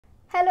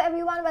Hello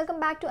everyone, welcome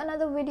back to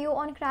another video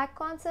on crack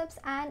concepts,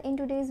 and in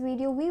today's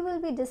video we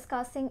will be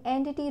discussing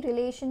entity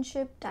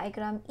relationship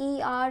diagram,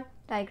 ER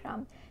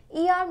diagram.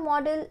 ER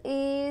model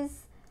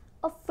is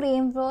a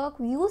framework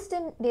used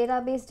in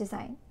database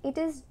design. It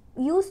is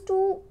used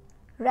to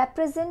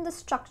represent the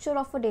structure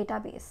of a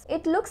database.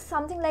 It looks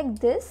something like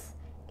this.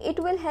 It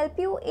will help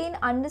you in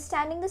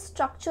understanding the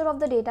structure of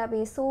the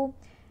database. So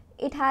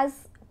it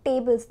has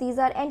tables, these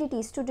are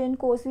entities, student,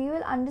 course. We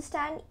will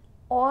understand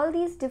all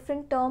these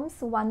different terms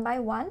one by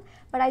one,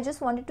 but I just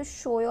wanted to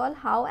show you all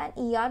how an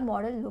ER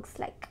model looks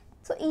like.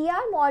 So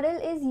ER model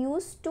is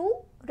used to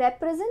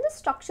represent the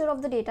structure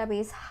of the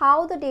database,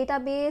 how the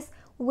database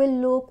will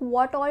look,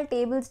 what all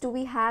tables do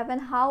we have,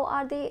 and how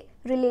are they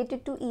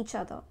related to each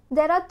other.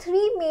 There are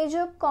three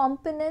major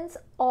components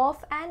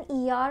of an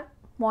ER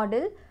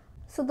model.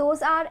 So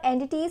those are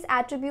entities,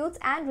 attributes,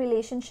 and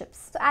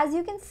relationships. So as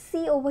you can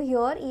see over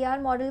here, ER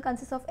model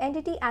consists of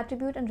entity,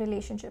 attribute, and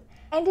relationship.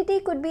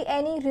 Entity could be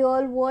any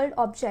real world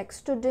object,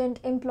 student,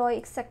 employee,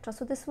 etc.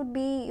 So this would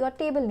be your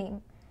table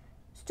name,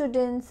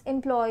 students,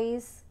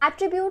 employees.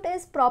 Attribute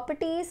is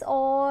properties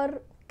or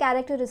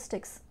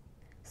characteristics.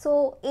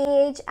 So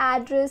age,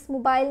 address,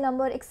 mobile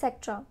number,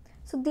 etc.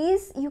 So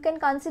these, you can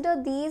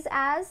consider these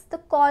as the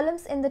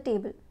columns in the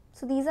table.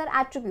 So these are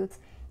attributes.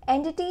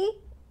 Entity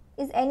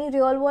is any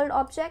real world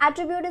object.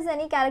 Attribute is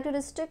any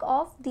characteristic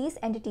of these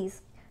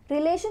entities.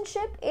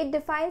 Relationship, it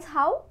defines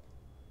how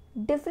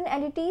different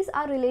entities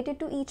are related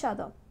to each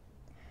other.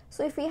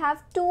 So if we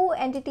have two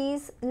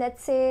entities,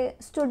 let's say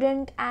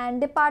student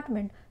and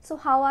department, so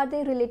how are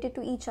they related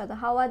to each other?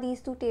 How are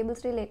these two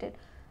tables related?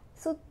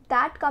 So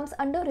that comes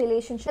under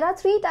relationship. There are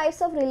three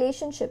types of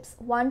relationships: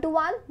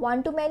 one-to-one,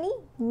 one-to-many,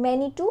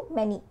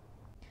 many-to-many.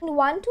 In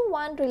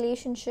one-to-one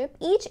relationship,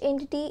 each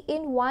entity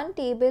in one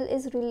table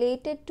is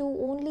related to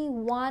only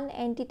one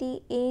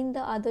entity in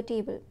the other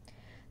table.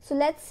 So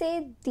let's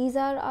say these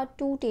are our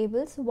two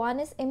tables.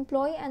 One is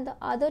employee and the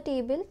other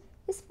table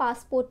is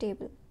passport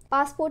table.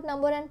 Passport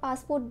number and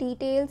passport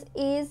details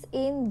is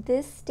in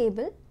this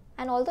table,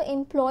 and all the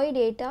employee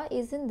data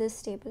is in this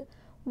table.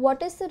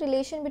 What is the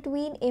relation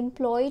between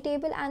employee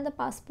table and the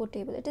passport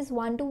table? It is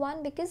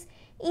one-to-one because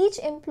each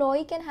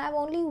employee can have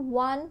only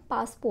one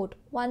passport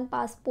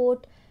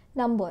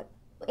number.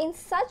 In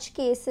such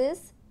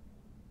cases,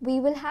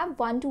 we will have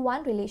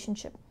one-to-one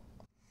relationship.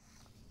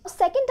 A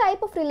second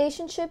type of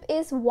relationship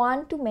is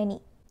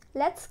one-to-many.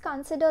 Let's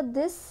consider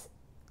this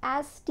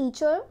as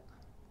teacher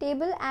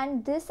table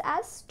and this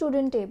as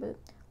student table.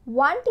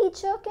 One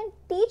teacher can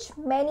teach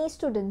many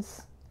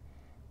students,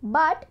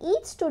 but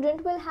each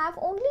student will have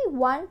only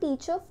one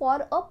teacher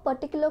for a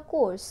particular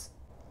course.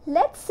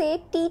 Let's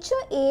say teacher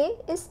A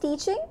is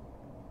teaching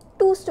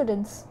two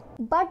students,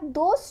 but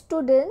those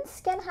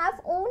students can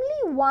have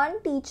only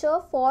one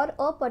teacher for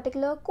a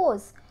particular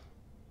course.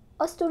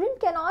 A student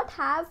cannot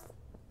have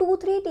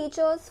 2-3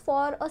 teachers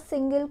for a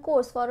single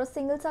course, for a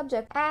single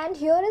subject. And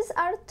here is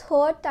our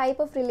third type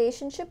of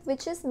relationship,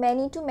 which is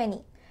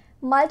many-to-many.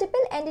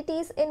 Multiple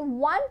entities in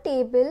one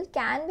table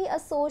can be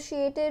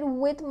associated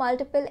with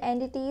multiple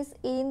entities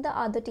in the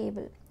other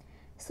table.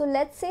 So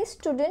let's say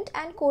student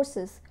and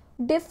courses.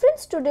 Different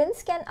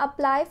students can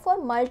apply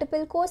for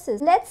multiple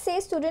courses. Let's say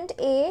student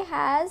A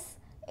has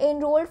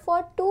enrolled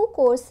for two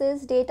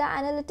courses, data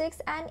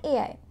analytics and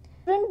AI.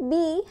 Student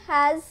B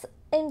has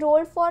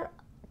enrolled for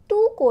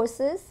two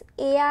courses,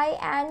 AI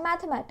and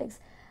mathematics.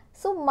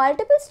 So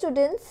multiple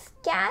students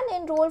can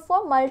enroll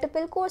for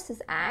multiple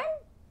courses, and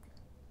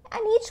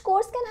each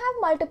course can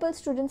have multiple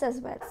students as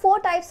well. Four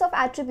types of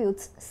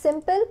attributes: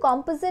 simple,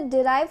 composite,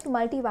 derived,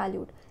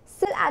 multi-valued.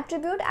 Simple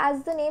attribute,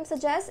 as the name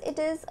suggests, it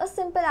is a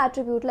simple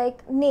attribute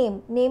like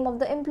name of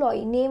the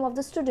employee, name of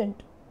the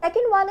student.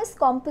 Second one is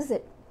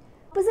composite.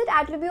 Composite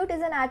attribute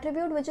is an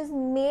attribute which is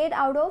made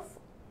out of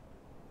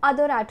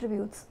other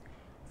attributes.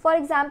 For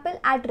example,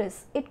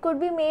 address. It could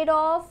be made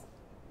of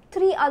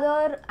three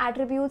other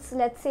attributes,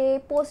 let's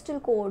say postal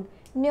code,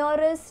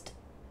 nearest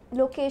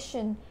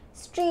location,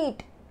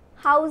 street,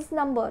 house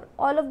number.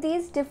 All of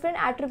these different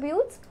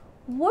attributes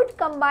would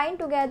combine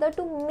together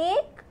to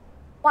make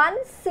one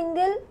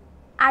single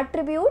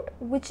attribute,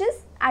 which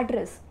is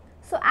address.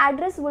 So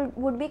address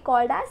would be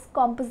called as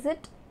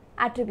composite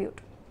attribute.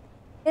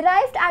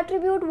 Derived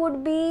attribute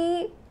would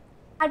be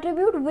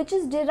attribute which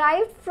is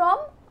derived from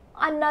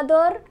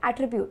another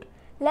attribute.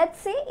 Let's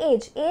say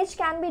age. Age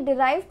can be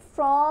derived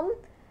from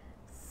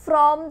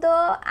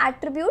the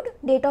attribute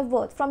date of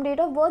birth. From date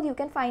of birth you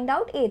can find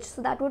out age.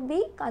 So that would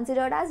be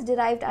considered as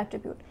derived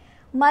attribute.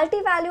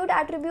 Multi-valued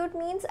attribute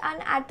means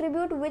an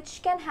attribute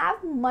which can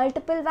have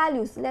multiple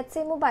values. Let's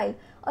say mobile.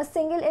 A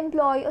single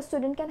employee, a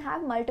student can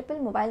have multiple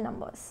mobile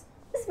numbers.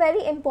 This is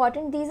very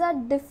important. These are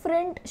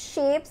different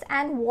shapes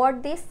and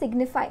what they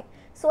signify.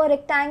 So a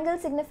rectangle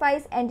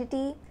signifies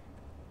entity,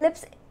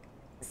 ellipse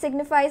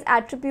signifies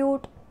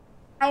attribute,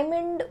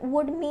 diamond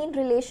would mean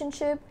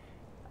relationship.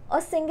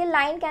 A single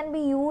line can be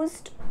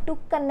used to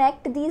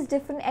connect these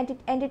different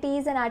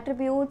entities and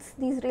attributes,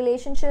 these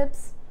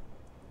relationships.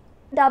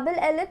 Double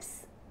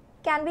ellipse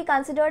can be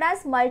considered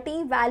as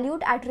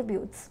multi-valued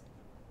attributes.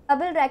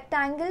 Double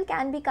rectangle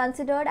can be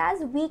considered as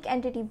weak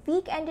entity.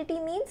 Weak entity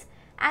means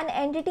an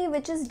entity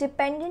which is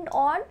dependent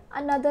on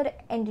another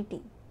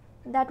entity.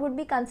 That would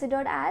be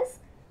considered as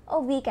a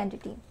weak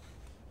entity.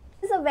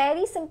 This is a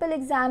very simple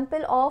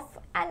example of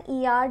an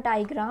ER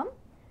diagram.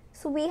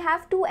 So we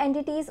have two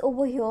entities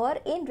over here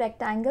in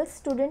rectangle,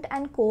 student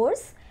and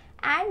course,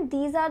 and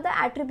these are the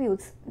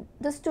attributes.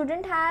 The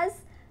student has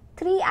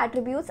three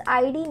attributes,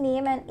 ID,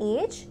 name and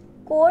age.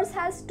 Course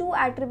has two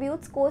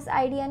attributes, course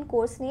ID and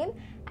course name,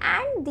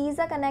 and these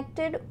are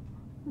connected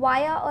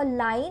via a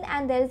line,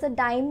 and there is a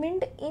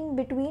diamond in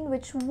between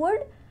which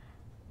would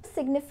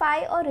signify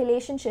a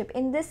relationship.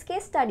 In this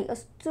case, study. A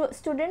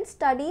student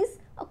studies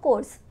a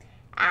course.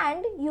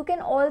 And we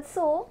can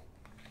also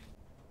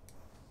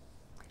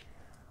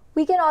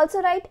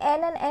write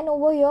N and N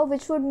over here,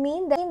 which would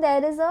mean that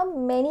there is a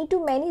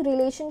many-to-many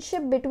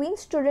relationship between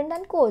student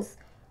and course.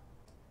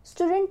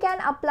 Student can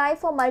apply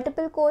for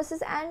multiple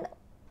courses and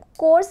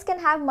course can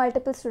have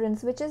multiple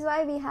students, which is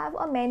why we have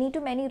a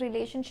many-to-many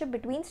relationship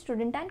between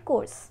student and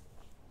course.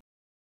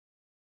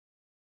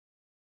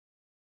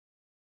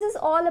 This is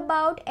all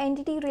about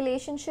entity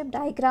relationship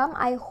diagram.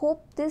 I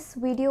hope this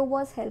video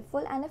was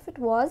helpful, and if it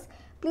was,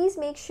 please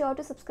make sure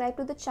to subscribe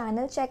to the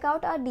channel. Check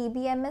out our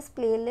DBMS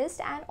playlist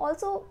and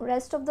also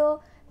rest of the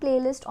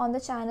playlist on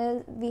the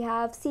channel. We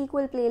have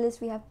SQL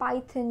playlist, we have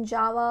Python,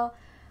 Java,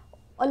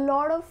 a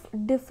lot of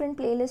different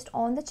playlists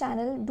on the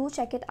channel. Do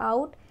check it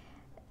out.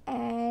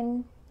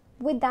 And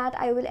with that,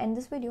 I will end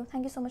this video.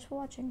 Thank you so much for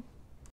watching.